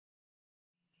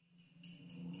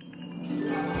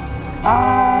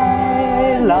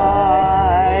I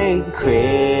like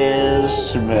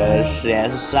Christmas,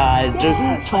 yes I do.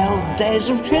 12 days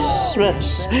of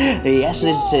Christmas, yes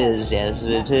it is, yes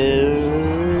it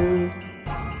is.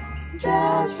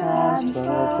 Jazz hands,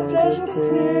 12 days of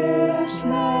Christmas.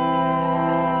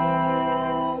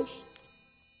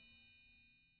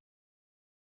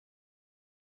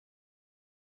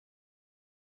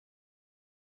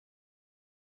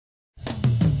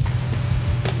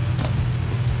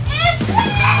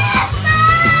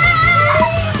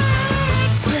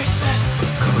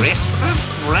 Christmas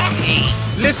bratty!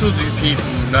 Little do people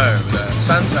know that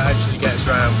Santa actually gets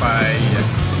around by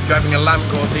driving a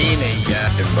Lamborghini.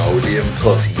 Imodium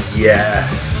Plus, yes!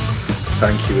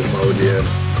 Thank you, Imodium.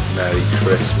 Merry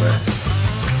Christmas.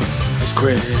 It's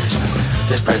Christmas,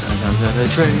 there's presents under the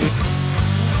tree.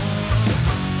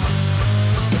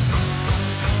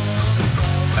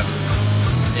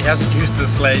 He hasn't used a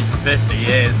slate for 50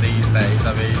 years these days.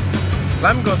 I mean,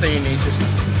 Lamborghini's just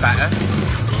better.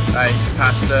 Like,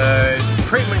 pasta is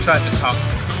pretty much like the top.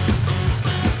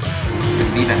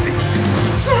 Me nothing.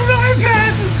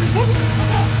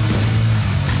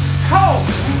 Oh!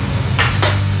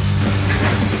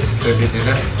 Turkey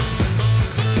dinner.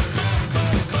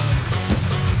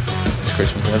 It's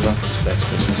Christmas ever. It's the best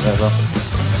Christmas ever.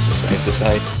 That's just safe to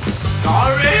say.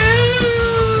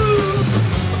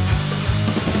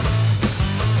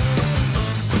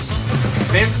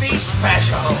 Bimby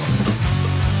special.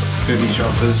 Bimby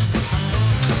shoppers.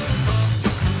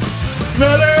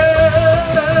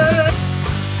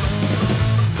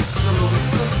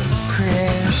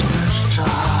 Christmas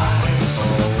time.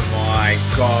 Oh my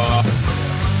god.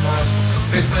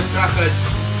 Christmas crackers.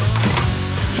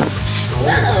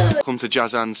 Welcome to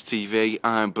JazzHands TV.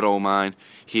 I'm Bromine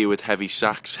here with Heavy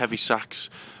Sax. Heavy Sax,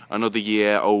 another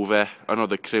year over,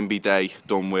 another Crimby day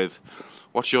done with.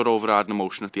 What's your overriding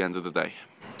emotion at the end of the day?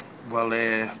 Well,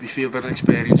 we feel they're an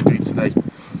experienced group today.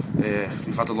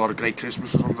 We've had a lot of great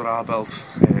Christmases under our belt.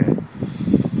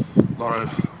 A lot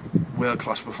of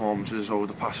world-class performances over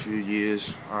the past few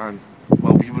years, and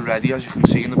well, we were ready, as you can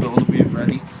see in the build-up. We were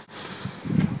ready,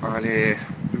 and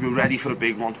we were ready for a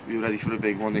big one. We were ready for a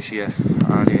big one this year,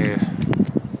 and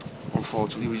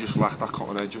unfortunately, we just lacked that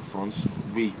cutting edge up front.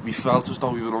 We felt as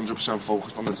though we were 100%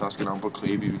 focused on the task in hand, but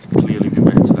clearly we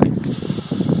weren't today.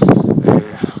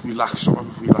 We lacked something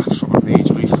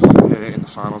majorly in the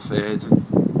final third,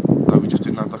 and we just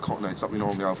didn't have that cutting edge that we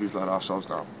normally have. We've let ourselves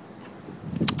down.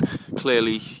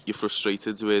 Clearly you're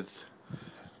frustrated with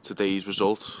today's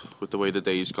result, with the way the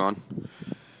day's gone.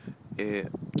 Do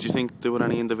you think there were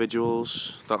any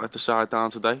individuals that let the side down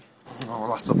today? Oh,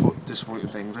 that's the disappointing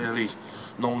thing, really.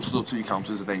 No one stood up to the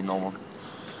counter today, no one.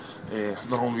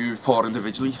 Not only were we poor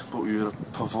individually, but we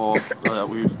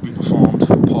performed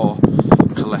poor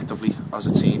collectively as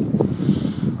a team,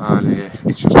 and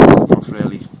it's just not enough,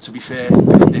 really. To be fair,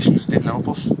 the conditions didn't help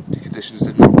us.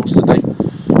 Today.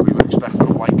 We were expecting a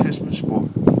white Christmas, but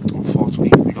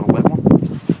unfortunately we got a wet one,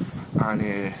 and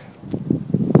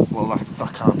well,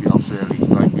 that can't be helped, really.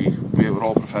 Like, we're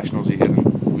all professionals here, and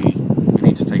we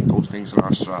need to take those things in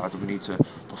our stride, and we need to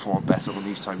perform better on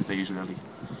these type of days, really.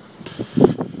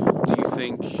 Do you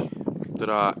think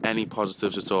there are any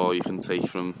positives at all you can take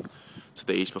from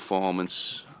today's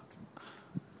performance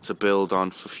to build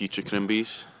on for future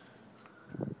Crimbies?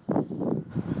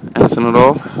 Anything at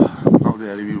all? Not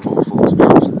really. We were woeful, to be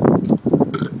honest.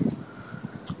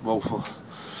 Woeful.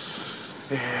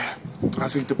 I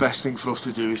think the best thing for us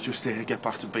to do is just get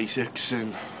back to basics,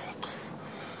 and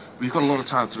we've got a lot of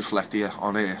time to reflect here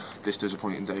on this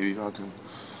disappointing day we've had, and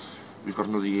we've got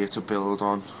another year to build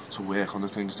on, to work on the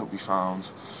things that we found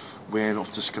weren't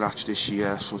up to scratch this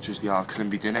year, such as the Al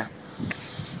Crimby dinner,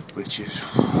 which is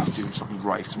doing something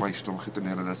right to my stomach at the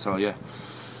minute, I tell you.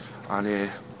 And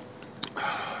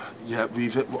yeah,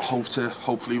 we've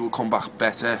hopefully we'll come back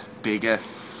better, bigger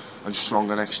and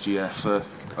stronger next year for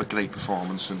a great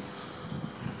performance, and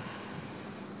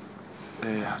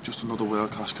just another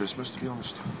world-class Christmas, to be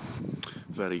honest.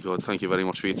 Very good. Thank you very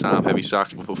much for your time, Heavy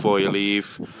Sax. But before you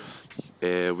leave,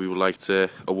 we would like to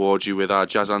award you with our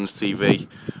JazzHands TV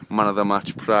Man of the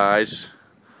Match prize.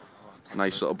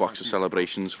 Nice little box of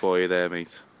celebrations for you there,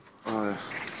 mate.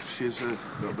 Feels a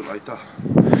little bit like that.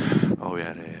 Oh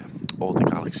yeah, all the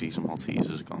galaxies and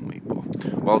Maltesers are gone, mate.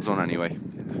 But well done anyway.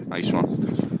 Nice one.